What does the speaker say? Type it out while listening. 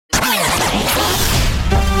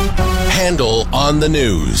Handel on the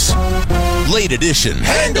News. Late edition.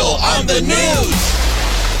 Handel on the News.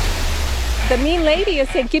 The mean lady is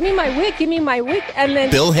saying, give me my wig, and then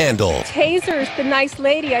Bill Handel tasers the nice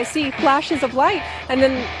lady. I see flashes of light, and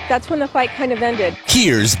then that's when the fight kind of ended.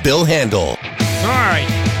 Here's Bill Handel. All right.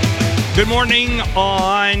 Good morning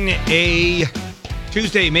on a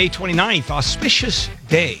Tuesday, May 29th. Auspicious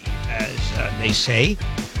day, as they say.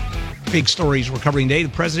 Big stories we're covering today. The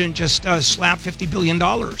president just slapped $50 billion.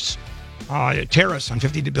 Tariffs on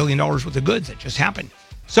 $50 billion worth of goods. That just happened.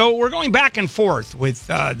 So we're going back and forth with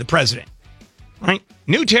the president. Right?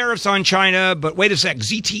 New tariffs on China, but wait a sec.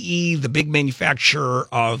 ZTE, the big manufacturer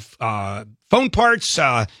of phone parts,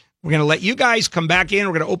 we're going to let you guys come back in.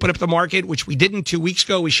 We're going to open up the market, which we didn't 2 weeks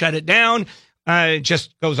ago. We shut it down. It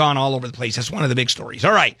just goes on all over the place. That's one of the big stories.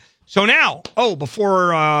 All right. So now,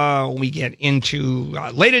 before we get into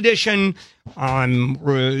late edition, I'm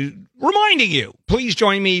reminding you, please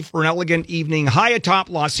join me for an elegant evening high atop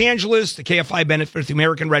Los Angeles. The KFI benefit the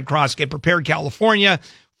American Red Cross. Get Prepared, California.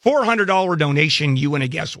 $400 donation. You and a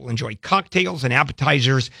guest will enjoy cocktails and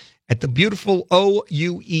appetizers at the beautiful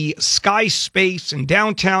OUE Sky Space in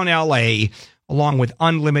downtown LA, along with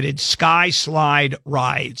unlimited Sky Slide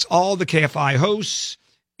rides. All the KFI hosts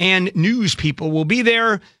and news people will be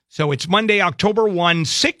there. So it's Monday, October 1,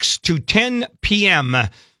 6 to 10 p.m.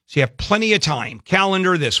 So you have plenty of time.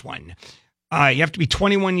 Calendar this one. You have to be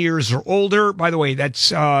 21 years or older. By the way,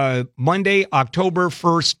 that's Monday, October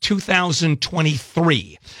 1st,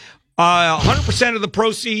 2023. 100% of the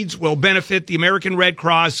proceeds will benefit the American Red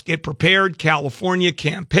Cross Get Prepared California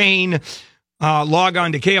campaign. Log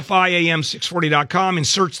on to KFIAM640.com and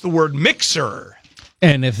search the word mixer.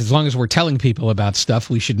 And as long as we're telling people about stuff,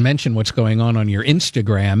 we should mention what's going on your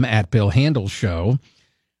Instagram at Bill Handel Show.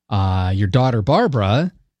 Your daughter,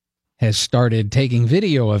 Barbara, has started taking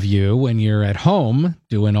video of you when you're at home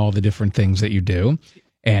doing all the different things that you do.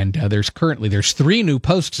 And there's 3 new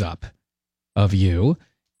posts up of you,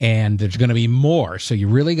 and there's going to be more. So you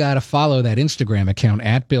really got to follow that Instagram account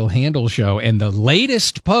at Bill Handel Show. And the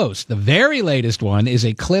latest post, the very latest one, is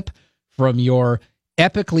a clip from your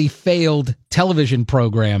epically failed television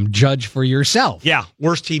program, Judge for Yourself. Yeah,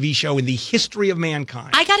 worst TV show in the history of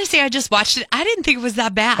mankind. I got to say, I just watched it. I didn't think it was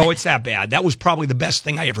that bad. Oh, it's that bad. That was probably the best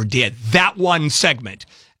thing I ever did. That one segment.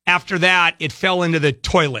 After that, it fell into the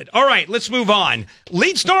toilet. All right, let's move on.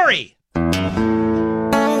 Lead story.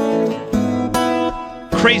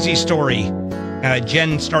 Crazy story.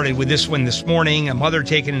 Jen started with this one this morning. A mother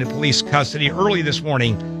taken into police custody early this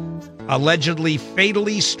morning, allegedly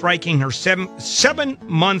fatally striking her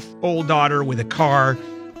 7-month-old daughter with a car.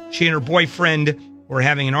 She and her boyfriend were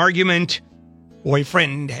having an argument.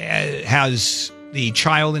 Boyfriend has the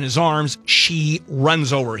child in his arms. She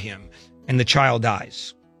runs over him, and the child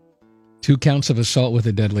dies. 2 counts of assault with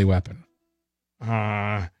a deadly weapon.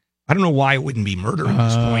 I don't know why it wouldn't be murder at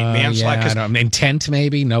this point. Manslaughter. Intent,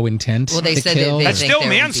 maybe? No intent. Well, they said kill. that That's still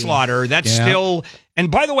manslaughter. That's still... And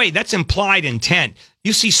by the way, that's implied intent.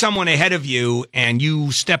 You see someone ahead of you and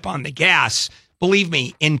you step on the gas. Believe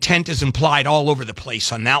me, intent is implied all over the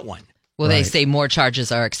place on that one. Well, They say more charges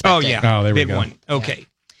are expected. Oh, yeah. Oh, there we Big go. one. Okay. Yeah.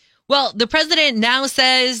 Well, the president now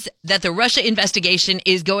says that the Russia investigation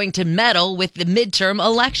is going to meddle with the midterm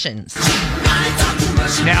elections.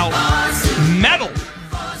 Now, meddle.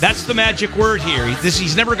 That's the magic word here.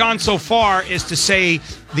 He's never gone so far as to say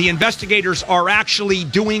the investigators are actually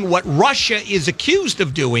doing what Russia is accused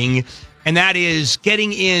of doing, and that is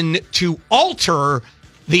getting in to alter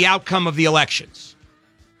the outcome of the elections.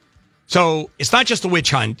 So it's not just a witch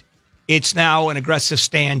hunt. It's now an aggressive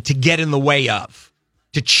stand to get in the way of,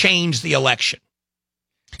 to change the election.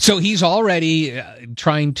 So he's already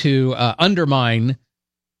trying to undermine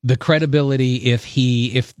the credibility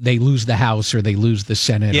if they lose the House or they lose the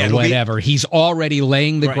Senate or whatever. He's already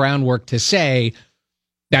laying the groundwork to say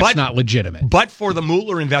that's not legitimate. But for the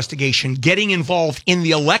Mueller investigation, getting involved in the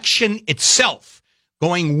election itself,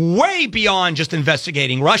 going way beyond just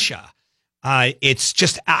investigating Russia, it's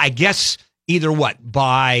just, I guess, either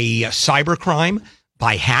by cybercrime,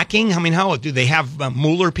 by hacking. I mean, how do they have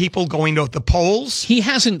Mueller people going to the polls? He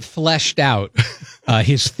hasn't fleshed out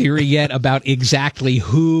his theory yet about exactly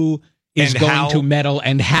who is going to meddle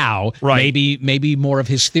and how. Right. Maybe more of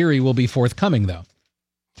his theory will be forthcoming, though.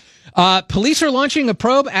 Police are launching a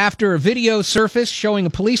probe after a video surfaced showing a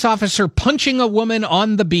police officer punching a woman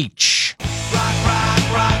on the beach.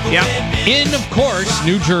 In, of course,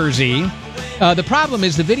 New Jersey. The problem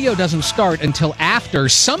is the video doesn't start until after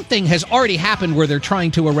something has already happened where they're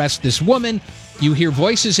trying to arrest this woman. You hear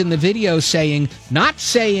voices in the video saying, not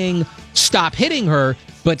saying stop hitting her,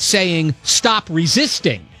 but saying stop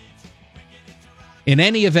resisting. In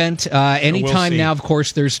any event, anytime now, of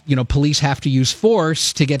course, there's, police have to use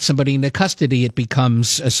force to get somebody into custody. It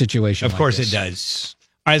becomes a situation. Of course it does.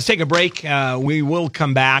 All right, let's take a break. We will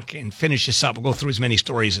come back and finish this up. We'll go through as many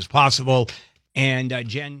stories as possible. And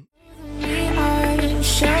Jen.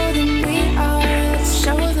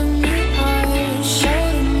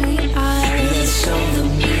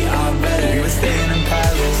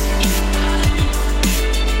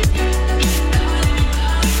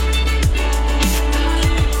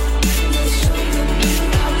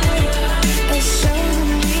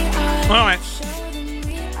 All right.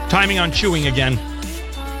 Timing on chewing again.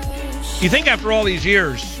 You think after all these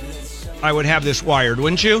years, I would have this wired,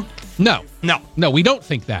 wouldn't you? No. No. No, we don't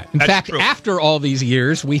think that. In fact, true. After all these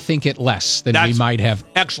years, we think it less than we might have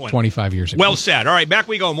 25 years ago. Well said. All right, back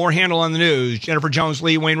we go. More Handel on the news. Jennifer Jones,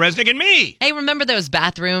 Lee, Wayne Resnick, and me. Hey, remember those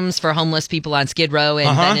bathrooms for homeless people on Skid Row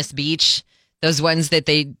and Venice Beach? Those ones that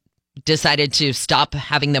they decided to stop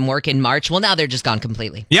having them work in March? Well, now they're just gone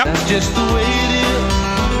completely. Yep. That's just the way it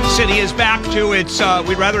is. City is back to its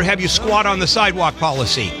we'd rather have you squat on the sidewalk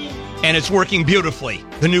policy. And it's working beautifully.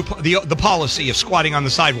 The policy of squatting on the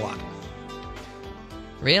sidewalk.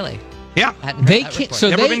 Really? Yeah. They can't. So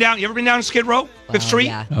you ever been down Skid Row, Fifth Street?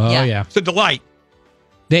 Yeah. Oh yeah. It's a delight.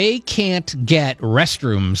 They can't get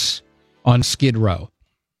restrooms on Skid Row,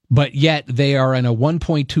 but yet they are in a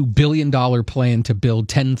 $1.2 billion plan to build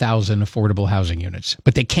 10,000 affordable housing units.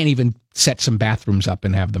 But they can't even set some bathrooms up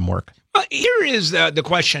and have them work. Well, here is the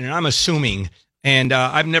question, and I'm assuming, and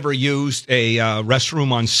I've never used a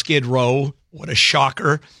restroom on Skid Row. What a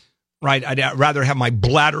shocker, right? I'd rather have my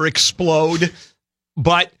bladder explode.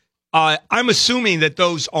 But I'm assuming that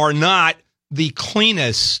those are not the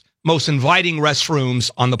cleanest, most inviting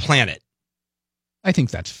restrooms on the planet. I think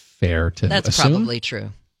that's fair to That's assume. probably true.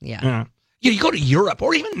 Yeah. You go to Europe,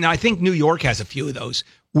 or even I think New York has a few of those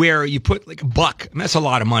where you put like $1. And that's a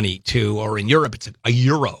lot of money or in Europe it's a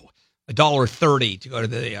euro, $1.30 to go to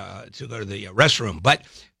the restroom. But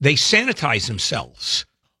they sanitize themselves,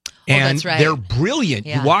 and that's right. They're brilliant.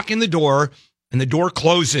 Yeah. You walk in the door, and the door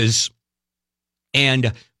closes,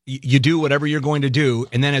 and you do whatever you're going to do,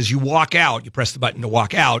 and then as you walk out, you press the button to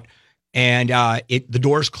walk out, and the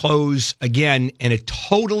doors close again, and it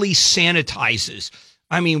totally sanitizes.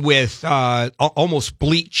 I mean, with almost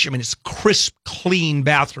bleach. I mean, it's a crisp, clean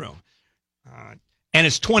bathroom. And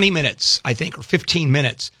it's 20 minutes, I think, or 15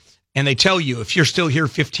 minutes. And they tell you, if you're still here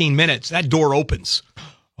 15 minutes, that door opens.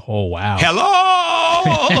 Oh, wow.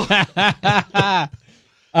 Hello!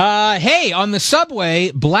 Hey, on the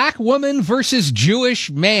subway, black woman versus Jewish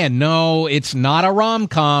man. No, it's not a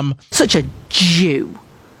rom-com. Such a Jew.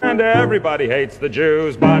 And everybody hates the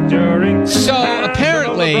Jews, but during... So,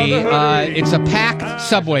 apparently, it's a packed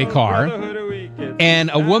subway car, and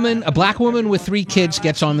a black woman with 3 kids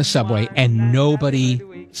gets on the subway, and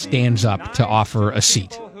nobody stands up to offer a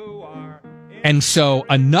seat. And so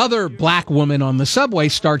another black woman on the subway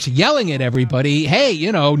starts yelling at everybody, hey,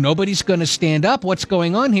 nobody's going to stand up. What's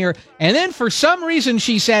going on here? And then for some reason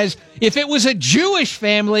she says, if it was a Jewish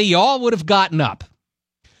family, y'all would have gotten up.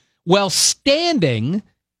 Well, standing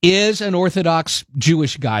is an Orthodox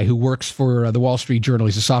Jewish guy who works for the Wall Street Journal.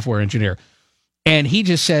 He's a software engineer. And he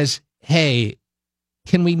just says, hey,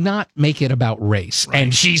 can we not make it about race? Right.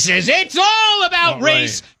 And she says, it's all about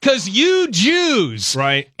race because you Jews.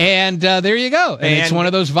 Right. And there you go. And it's one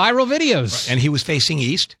of those viral videos. Right. And he was facing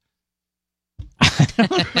east?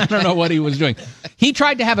 I don't know what he was doing. He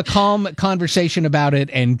tried to have a calm conversation about it,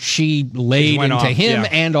 and she laid into him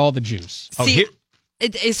and all the Jews. See,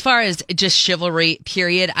 as far as just chivalry,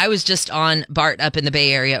 period, I was just on BART up in the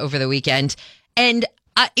Bay Area over the weekend, and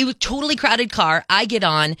it was a totally crowded car. I get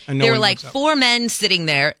on. There were like 4 men sitting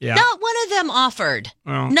there. Yeah. Not one of them offered.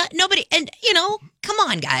 Well, nobody. And, come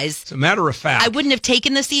on, guys. As a matter of fact. I wouldn't have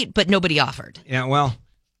taken the seat, but nobody offered. Yeah, well,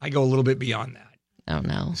 I go a little bit beyond that. Oh,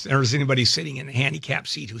 no. If there's anybody sitting in a handicapped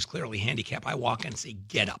seat who's clearly handicapped, I walk in and say,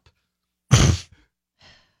 get up.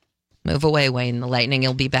 Move away, Wayne. The lightning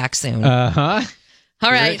will be back soon. Uh-huh.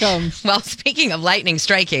 All right. Here it comes. Well, speaking of lightning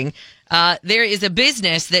striking, there is a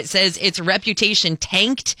business that says its reputation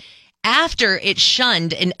tanked after it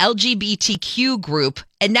shunned an LGBTQ group,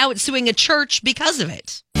 and now it's suing a church because of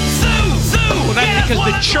it. Well, that's because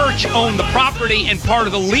the church owned the property, and part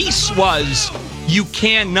of the lease was you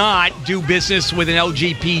cannot do business with an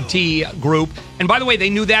LGBT group. And by the way, they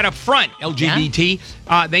knew that up front, LGBT.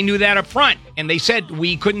 Yeah. They knew that up front. And they said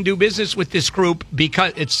we couldn't do business with this group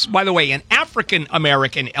because it's, by the way, an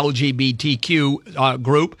African-American LGBTQ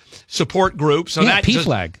group, support group. So that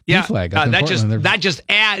PFLAG. Yeah, PFLAG that just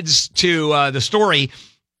adds to the story.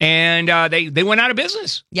 And they went out of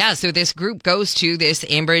business. Yeah, so this group goes to this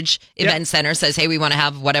Ambridge Event Center, says, hey, we want to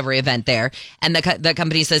have whatever event there. And the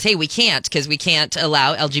company says, hey, we can't because we can't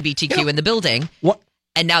allow LGBTQ in the building. What?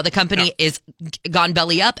 And now the company is gone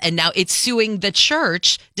belly up, and now it's suing the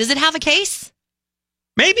church. Does it have a case?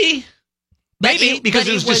 Maybe. Because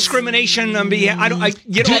it was discrimination on behalf. But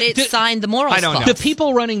it signed the morals clause. The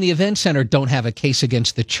people running the event center don't have a case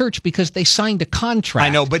against the church because they signed a contract. I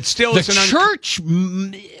know, but still, the church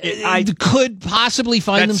could possibly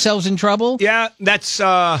find themselves in trouble. Yeah, that's.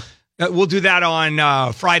 We'll do that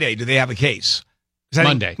on Friday. Do they have a case?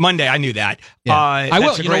 Monday. I knew that. Yeah. I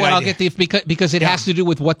will. You know what? I'll get because it has to do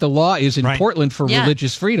with what the law is in Portland for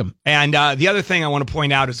religious freedom. And the other thing I want to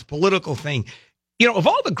point out is a political thing. Of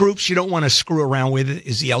all the groups you don't want to screw around with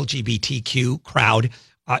is the LGBTQ crowd,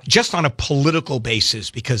 just on a political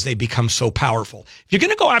basis because they become so powerful. If you're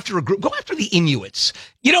going to go after a group, go after the Inuits.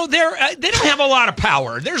 They don't have a lot of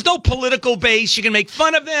power. There's no political base. You can make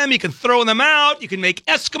fun of them. You can throw them out. You can make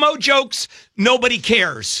Eskimo jokes. Nobody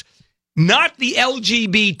cares. Not the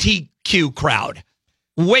LGBTQ crowd.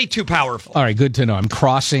 Way too powerful. All right, good to know. I'm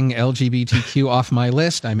crossing LGBTQ off my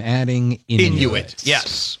list. I'm adding Inuit.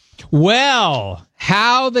 Yes. Well,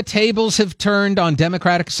 how the tables have turned on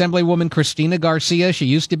Democratic Assemblywoman Christina Garcia. She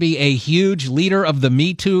used to be a huge leader of the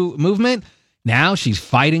Me Too movement. Now she's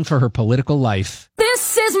fighting for her political life.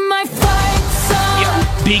 This is my fight song.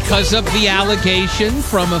 Yeah, because of the allegation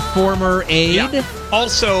from a former aide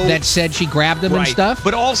also that said she grabbed him and stuff.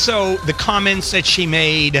 But also the comments that she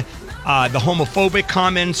made, the homophobic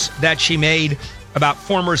comments that she made about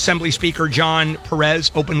former Assembly Speaker John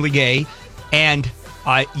Perez, openly gay. And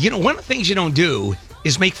one of the things you don't do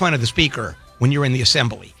is make fun of the speaker when you're in the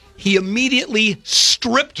assembly. He immediately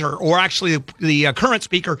stripped her, or actually the current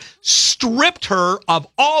speaker stripped her of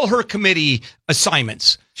all her committee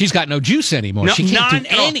assignments. She's got no juice anymore. No, she can't do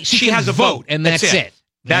any. She has a vote, and that's it.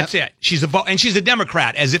 That's it. She's a vote, and she's a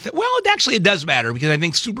Democrat. It does matter because I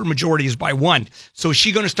think supermajority is by one. So is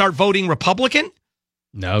she going to start voting Republican?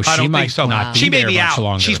 No, she might think so. Not. She may be much out.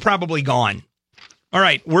 Longer. She's probably gone. All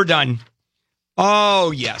right, we're done.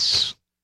 Oh, yes.